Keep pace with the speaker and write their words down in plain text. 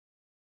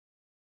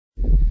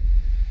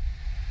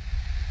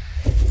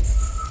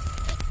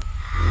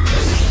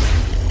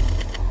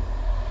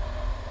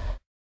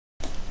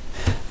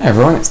Hey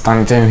everyone, it's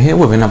Danny Doom here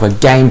with another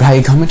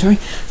gameplay commentary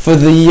for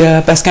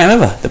the best game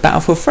ever, the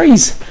Battlefield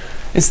 3's.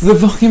 It's the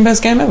fucking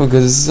best game ever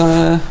because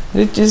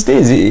it just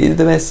is. It is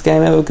the best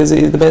game ever because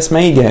it is the best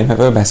made game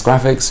ever. Best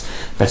graphics,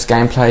 best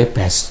gameplay,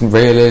 best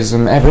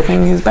realism,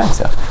 everything is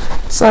better.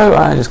 So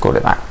I just called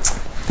it that.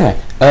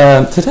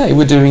 Anyway, today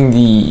we're doing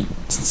the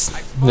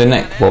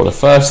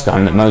first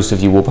gun that most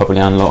of you will probably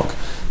unlock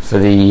for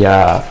the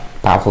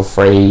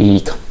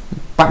Battlefield 3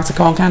 Back to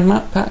Karkand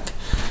map pack.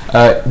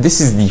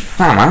 This is the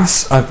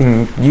famas. I've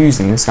been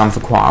using this gun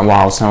for quite a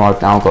while, so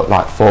I've now got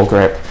like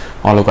foregrip,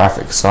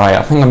 holographic sight.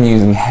 I think I'm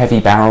using heavy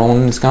barrel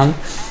on this gun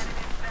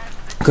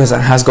because it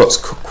has got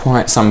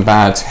quite some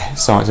bad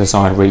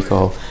side-to-side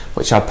recoil,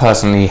 which I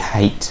personally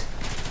hate.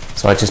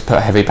 So I just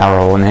put heavy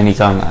barrel on any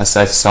gun that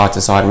has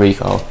side-to-side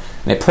recoil,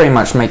 and it pretty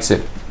much makes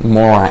it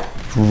more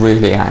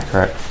really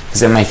accurate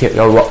because it make it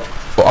go up.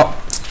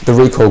 The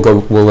recoil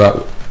will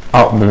go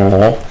up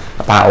more,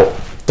 about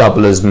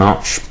double as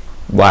much.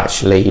 Well,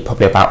 actually,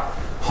 probably about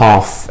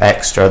half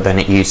extra than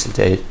it used to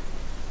do.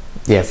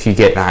 Yeah, if you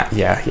get that,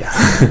 yeah.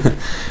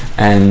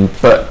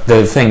 But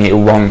the thing, it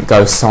won't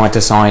go side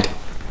to side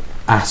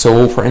at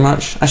all, pretty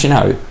much. Actually,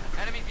 no.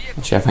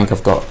 Actually, I think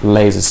I've got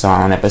laser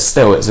sight on it, but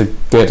still, it's a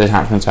good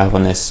attachment to have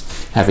on this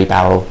heavy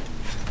barrel.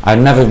 I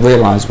never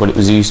realised what it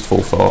was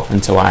useful for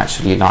until I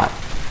actually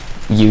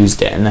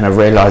used it, and then I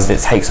realised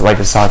it takes away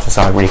the side to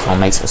side recoil and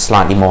makes it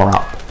slightly more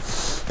up.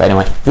 But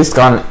anyway, this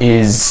gun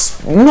is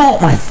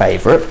not my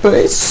favourite, but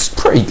it's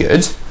pretty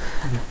good.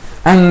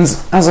 And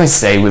as I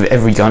say with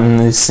every gun in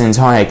this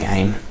entire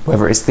game,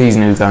 whether it's these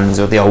new guns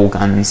or the old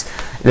guns,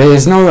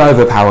 there's no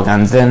overpower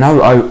guns, there are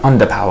no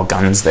underpower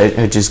guns,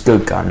 they're just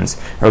good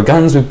guns. There are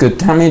guns with good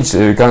damage,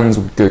 there are guns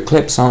with good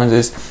clip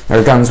sizes,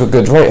 there are guns with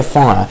good rate of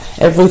fire.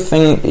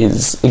 Everything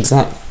is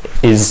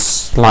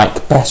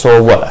like better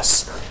or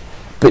worse.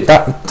 But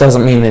that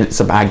doesn't mean that it's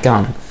a bad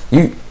gun.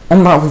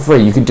 On Battlefield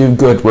 3, you could do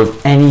good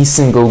with any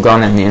single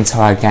gun in the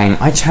entire game.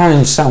 I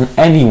challenge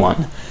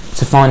anyone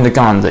to find a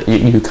gun that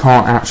you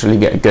can't actually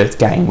get a good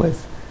game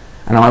with.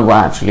 And I will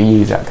actually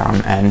use that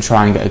gun and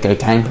try and get a good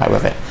gameplay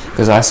with it.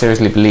 Because I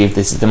seriously believe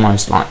this is the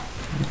most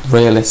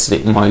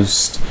realistic,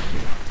 most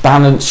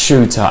balanced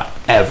shooter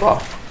ever.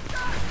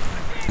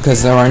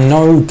 Because there are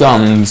no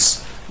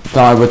guns that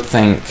I would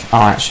think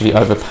are actually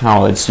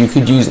overpowered. So you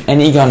could use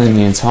any gun in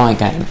the entire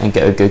game and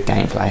get a good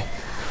gameplay.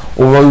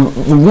 Although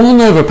the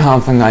one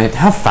overpowered thing I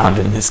have found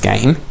in this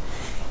game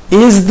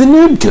is the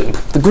noob tube,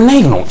 the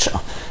grenade launcher,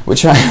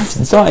 which I have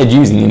started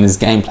using in this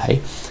gameplay,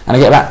 and I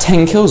get about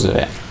 10 kills with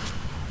it.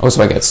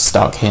 Also I get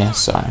stuck here,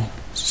 so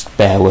just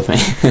bear with me.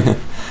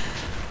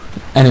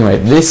 Anyway,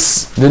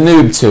 the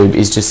noob tube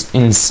is just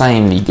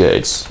insanely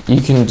good.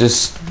 You can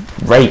just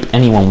rape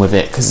anyone with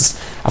it, because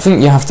I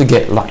think you have to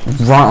get right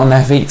on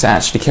their feet to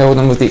actually kill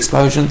them with the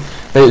explosion,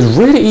 but it's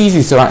really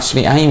easy to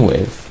actually aim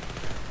with.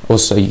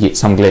 Also, you get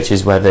some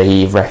glitches where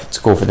the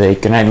reticle for the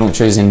grenade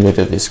launcher is in the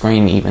middle of the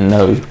screen, even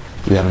though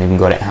you haven't even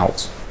got it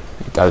out.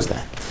 It goes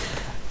there.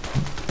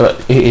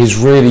 But it is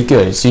really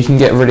good, so you can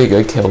get really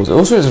good kills.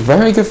 Also, it's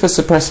very good for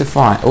suppressive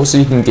fire. Also,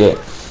 you can get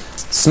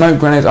smoke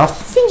grenades. I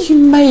think you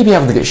may be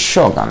able to get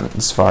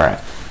shotguns for it.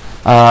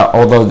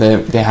 Although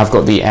they have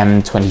got the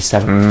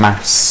M27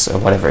 mass, or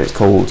whatever it's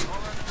called,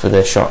 for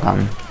the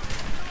shotgun.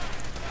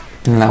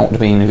 And that would have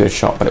been a good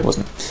shot, but it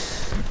wasn't.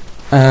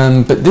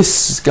 But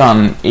this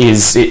gun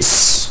it's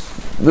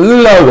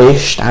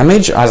lowish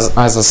damage, as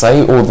I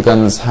say. All the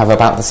guns have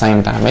about the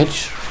same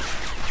damage,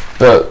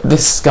 but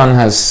this gun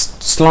has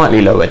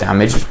slightly lower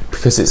damage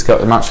because it's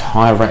got a much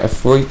higher rate of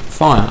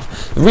fire.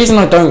 The reason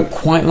I don't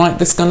quite like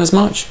this gun as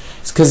much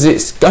is because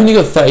it's only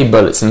got 30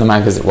 bullets in the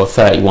magazine, well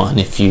 31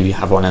 if you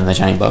have one in the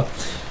chamber,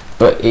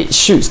 but it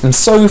shoots them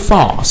so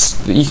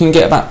fast that you can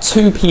get about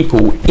 2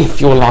 people if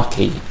you're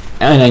lucky,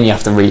 and then you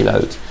have to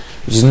reload,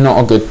 which is not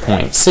a good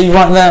point. See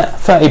right there,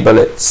 30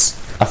 bullets.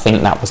 I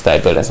think that was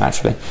 30 bullets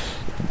actually.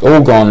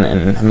 All gone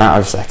in a matter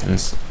of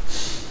seconds.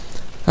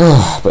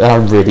 Oh, but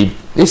every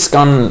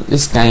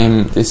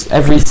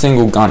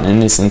single gun in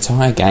this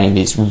entire game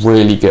is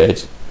really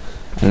good.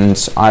 And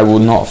I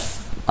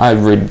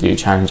really do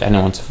challenge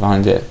anyone to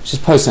find it.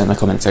 Just post it in the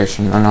comment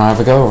section and I'll have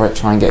a go over it,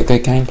 try and get a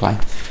good gameplay.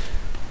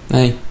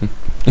 Hey,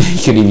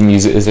 you could even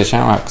use it as a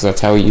shout out because I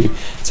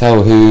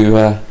tell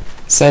who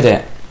said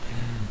it.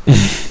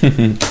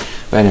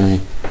 But anyway,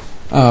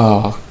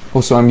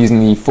 also I'm using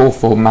the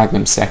 4.4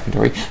 Magnum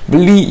secondary.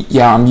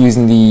 I'm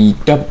using the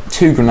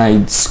 2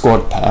 grenade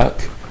squad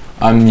perk.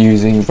 I'm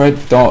using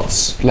red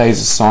dots,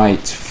 laser sight,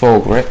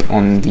 foregrip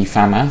on the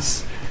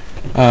famas.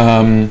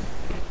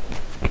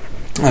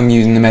 I'm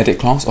using the medic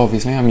class,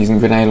 obviously. I'm using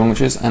grenade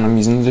launchers and I'm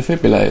using the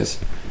defibrillators.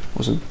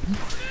 Also,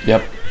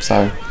 yep.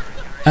 So,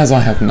 as I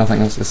have nothing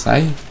else to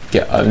say,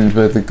 get owned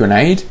with the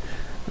grenade.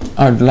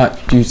 I'd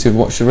like you to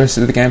watch the rest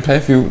of the gameplay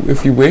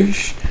if you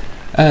wish.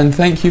 And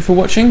thank you for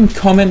watching.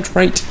 Comment,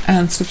 rate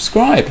and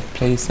subscribe,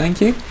 please.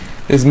 Thank you.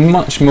 There's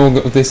much more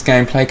of this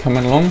gameplay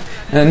coming along.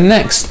 And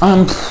next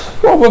I'm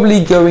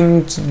probably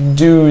going to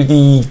do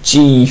the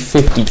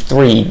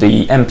G53,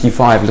 the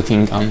MP5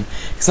 looking gun,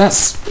 because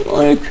that's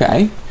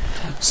okay.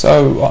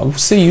 So I'll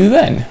see you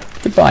then.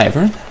 Goodbye,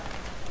 everyone.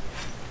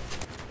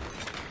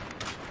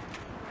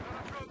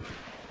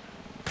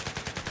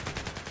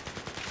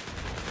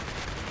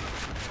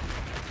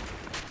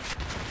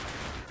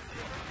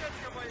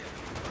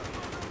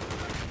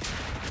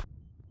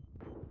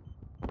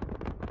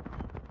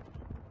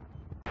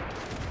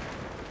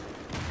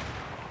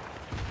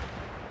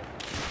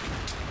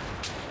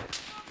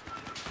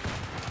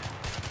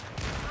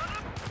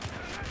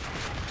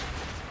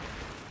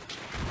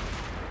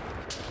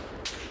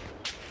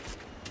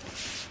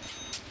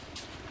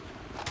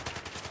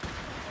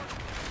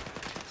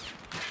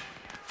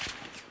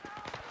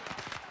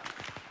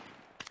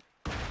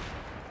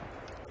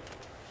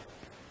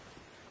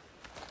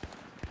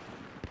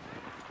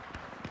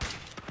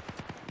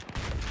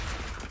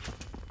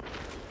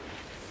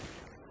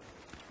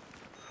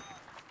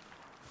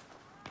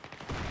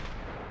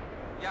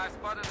 Yeah, I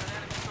spotted an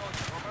enemy.